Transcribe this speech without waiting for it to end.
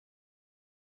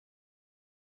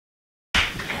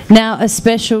Now a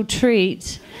special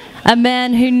treat, a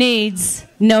man who needs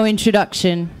no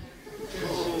introduction.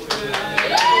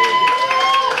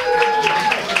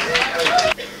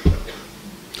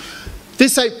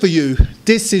 This ain't for you.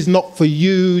 This is not for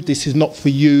you. This is not for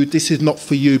you. This is not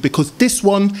for you. Because this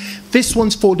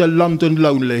one's for the London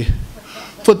lonely.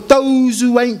 For those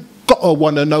who ain't got a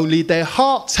one and only, their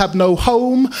hearts have no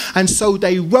home, and so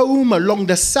they roam along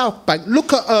the South Bank.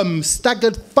 Look at 'em,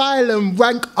 staggered file and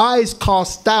rank, eyes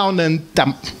cast down and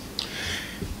damp.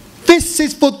 This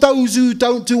is for those who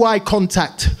don't do eye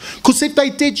contact, because if they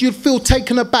did, you'd feel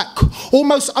taken aback,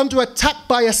 almost under attack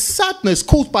by a sadness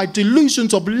caused by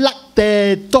delusions of lack.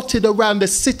 They're dotted around the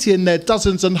city in their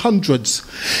dozens and hundreds.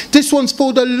 This one's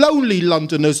for the lonely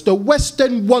Londoners, the West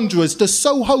End wanderers, the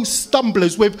Soho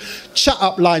stumblers with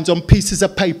chat-up lines on pieces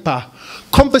of paper.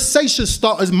 Conversation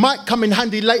starters might come in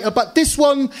handy later, but this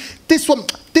one's for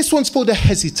the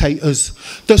hesitators,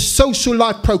 the social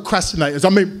life procrastinators. I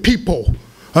mean, people.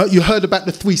 You heard about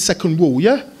the 3-second rule,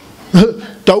 yeah?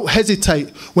 Don't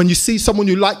hesitate. When you see someone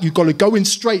you like, you've got to go in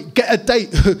straight, get a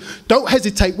date. Don't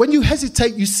hesitate. When you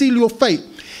hesitate, you seal your fate.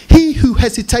 He who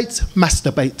hesitates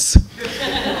masturbates.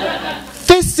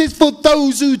 This is for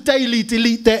those who daily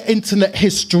delete their internet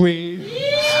history.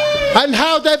 And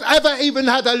how they've ever even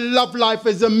had a love life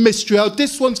is a mystery. Oh,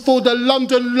 this one's for the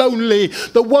London lonely,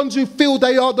 the ones who feel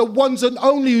they are the ones and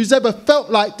only who's ever felt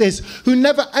like this, who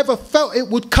never ever felt it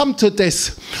would come to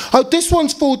this. Oh, this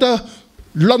one's for the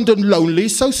London lonely,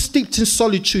 so steeped in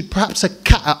solitude, perhaps a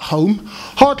cat at home,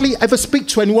 hardly ever speak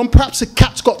to anyone, perhaps a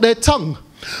cat's got their tongue.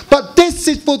 But this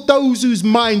is for those whose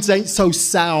minds ain't so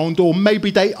sound, or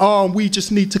maybe they are and we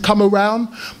just need to come around.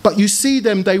 But you see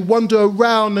them, they wander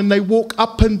around and they walk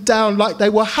up and down like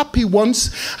they were happy once,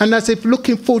 and as if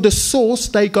looking for the source,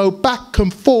 they go back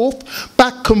and forth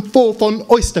on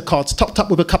Oyster cards topped up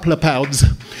with a couple of pounds.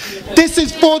 This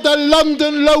is for the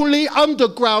London lonely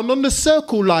underground, on the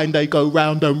circle line they go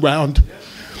round and round.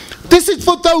 This is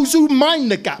for those who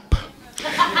mind the gap.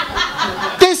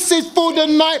 This is for the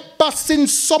night bus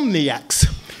insomniacs.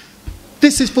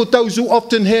 This is for those who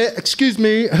often hear, excuse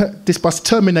me, this bus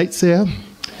terminates here.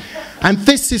 And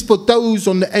this is for those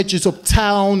on the edges of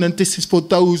town, and this is for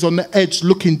those on the edge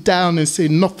looking down and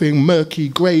seeing nothing, murky,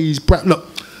 greys, bright. Look,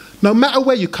 no matter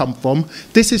where you come from,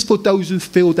 this is for those who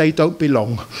feel they don't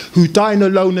belong, who dine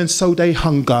alone and so they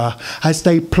hunger as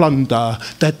they plunder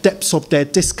the depths of their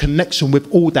disconnection with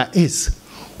all that is.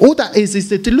 All that is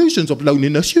the delusions of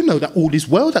loneliness. You know that all is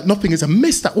well, that nothing is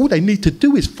amiss, that all they need to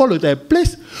do is follow their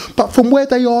bliss. But from where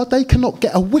they are, they cannot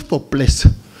get a whiff of bliss.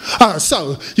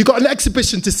 So, you got an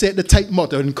exhibition to see at the Tate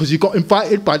Modern because you got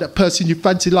invited by that person you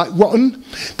fancy like rotten.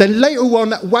 Then later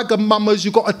on at Wagamama's,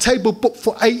 you got a table booked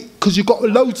for 8 because you got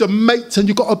loads of mates and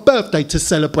you got a birthday to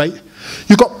celebrate.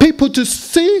 You got people to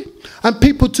see and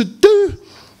people to do.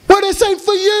 Well, this ain't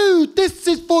for you. This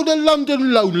is for the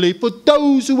London lonely, for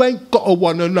those who ain't got a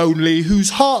one and only, whose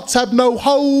hearts have no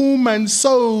home and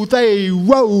so they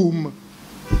roam.